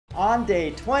on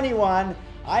day 21,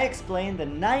 I explained the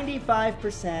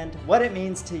 95%, what it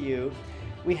means to you.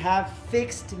 We have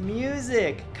fixed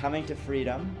music coming to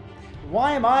Freedom.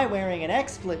 Why am I wearing an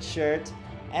XSplit shirt?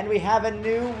 And we have a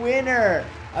new winner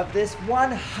of this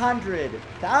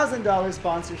 $100,000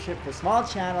 sponsorship for small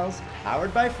channels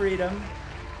powered by Freedom.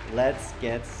 Let's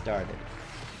get started.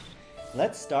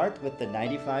 Let's start with the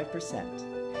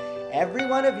 95%. Every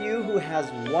one of you who has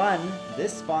won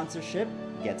this sponsorship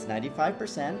gets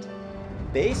 95%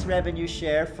 base revenue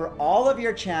share for all of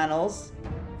your channels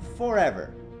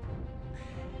forever.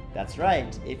 That's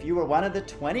right. If you were one of the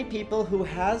 20 people who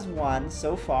has won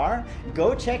so far,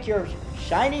 go check your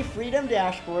shiny Freedom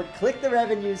dashboard, click the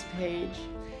revenues page,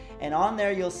 and on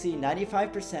there you'll see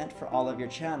 95% for all of your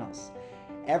channels.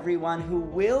 Everyone who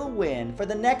will win for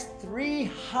the next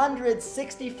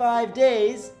 365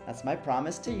 days, that's my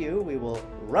promise to you, we will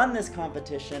run this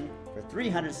competition for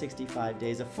 365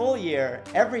 days, a full year,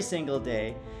 every single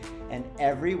day, and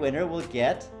every winner will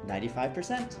get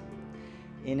 95%.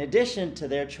 In addition to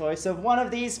their choice of one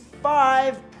of these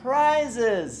 5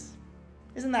 prizes.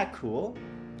 Isn't that cool?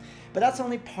 But that's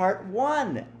only part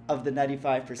 1 of the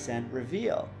 95%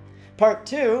 reveal. Part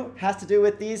 2 has to do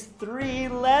with these 3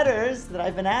 letters that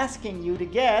I've been asking you to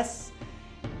guess,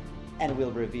 and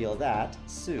we'll reveal that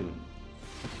soon.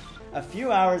 A few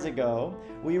hours ago,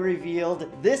 we revealed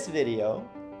this video,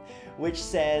 which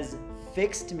says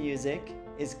fixed music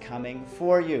is coming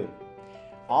for you.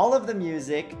 All of the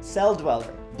music, Cell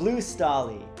Dweller, Blue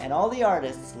Stolly, and all the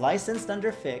artists licensed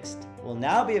under Fixed will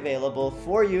now be available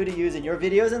for you to use in your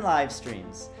videos and live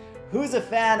streams. Who's a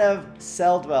fan of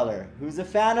Cell Dweller? Who's a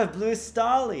fan of Blue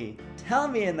Stolly? Tell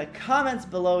me in the comments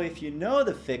below if you know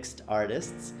the Fixed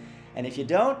artists, and if you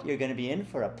don't, you're going to be in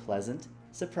for a pleasant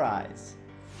surprise.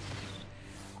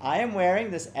 I am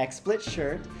wearing this XSplit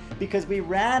shirt because we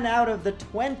ran out of the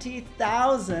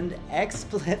 20,000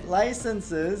 XSplit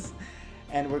licenses,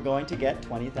 and we're going to get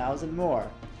 20,000 more.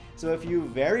 So if you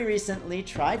very recently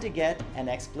tried to get an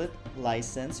XSplit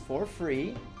license for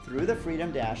free through the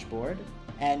Freedom dashboard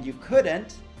and you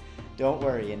couldn't, don't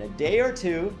worry, in a day or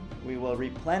two we will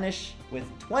replenish with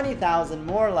 20,000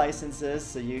 more licenses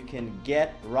so you can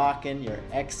get rockin' your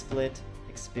XSplit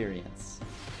experience.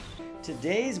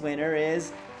 Today's winner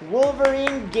is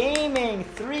Wolverine Gaming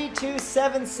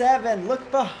 3277. Look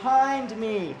behind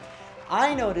me.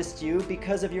 I noticed you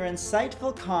because of your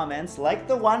insightful comments like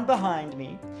the one behind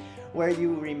me, where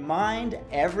you remind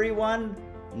everyone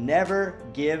never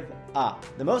give up,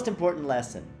 the most important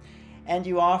lesson. And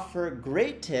you offer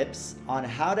great tips on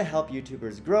how to help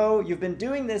YouTubers grow. You've been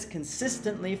doing this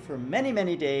consistently for many,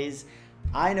 many days.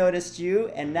 I noticed you,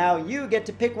 and now you get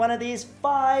to pick one of these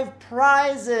 5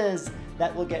 prizes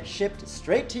that will get shipped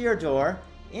straight to your door,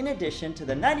 in addition to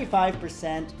the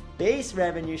 95% base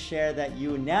revenue share that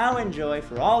you now enjoy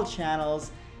for all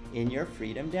channels in your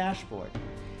Freedom dashboard.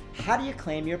 How do you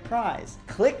claim your prize?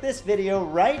 Click this video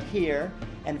right here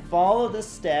and follow the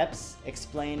steps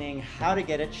explaining how to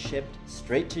get it shipped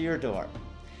straight to your door.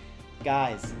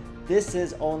 Guys, this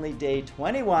is only day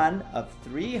 21 of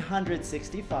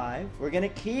 365. We're going to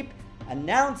keep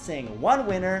announcing one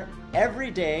winner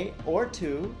every day, or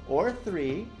 2 or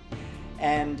 3,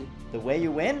 and the way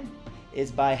you win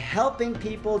is by helping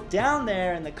people down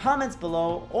there in the comments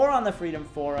below or on the Freedom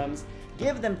forums.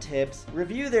 Give them tips,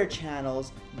 review their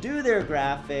channels, do their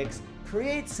graphics,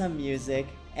 create some music,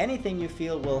 anything you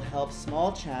feel will help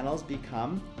small channels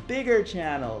become bigger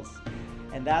channels.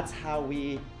 And that's how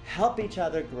we help each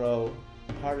other grow,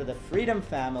 part of the Freedom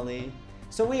family,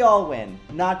 so we all win,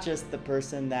 not just the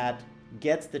person that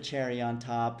gets the cherry on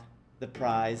top, the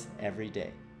prize every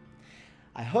day.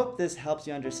 I hope this helps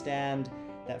you understand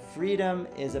that Freedom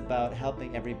is about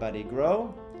helping everybody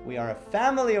grow. We are a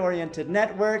family-oriented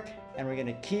network, and we're going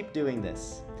to keep doing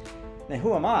this. Now,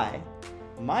 who am I?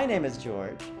 My name is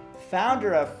George,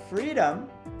 founder of Freedom,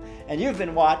 and you've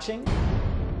been watching.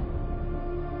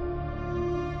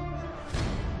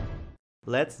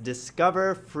 Let's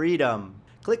discover Freedom.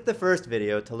 Click the first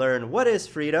video to learn what is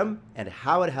Freedom and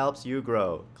how it helps you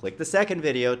grow. Click the second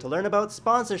video to learn about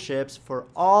sponsorships for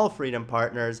all Freedom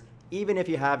partners, even if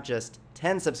you have just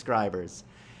 10 subscribers.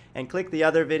 And click the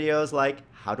other videos like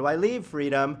How Do I Leave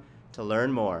Freedom to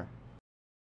learn more.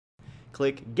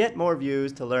 Click Get More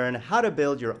Views to learn how to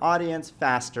build your audience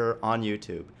faster on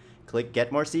YouTube. Click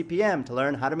Get More CPM to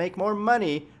learn how to make more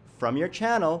money from your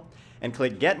channel. And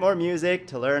click Get More Music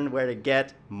to learn where to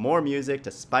get more music to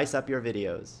spice up your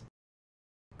videos.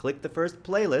 Click the first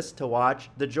playlist to watch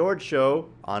The George Show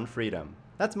on Freedom.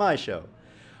 That's my show.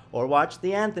 Or watch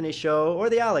The Anthony Show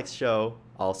or The Alex Show,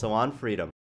 also on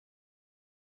Freedom.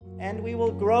 And we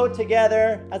will grow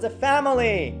together as a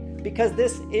family. because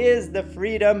this is the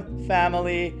Freedom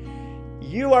family.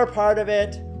 You are part of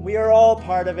it, we are all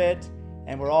part of it,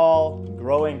 and we're all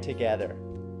growing together.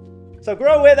 So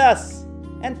grow with us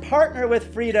and partner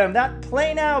with Freedom. That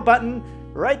Play Now button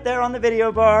right there on the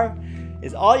video bar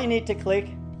is all you need to click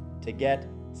to get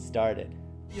started.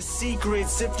 Your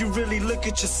secrets, if you really look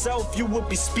at yourself, you would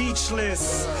be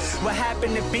speechless. What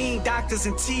happened to being doctors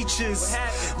and teachers?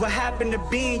 What happened to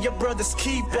being your brother's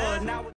keeper? Now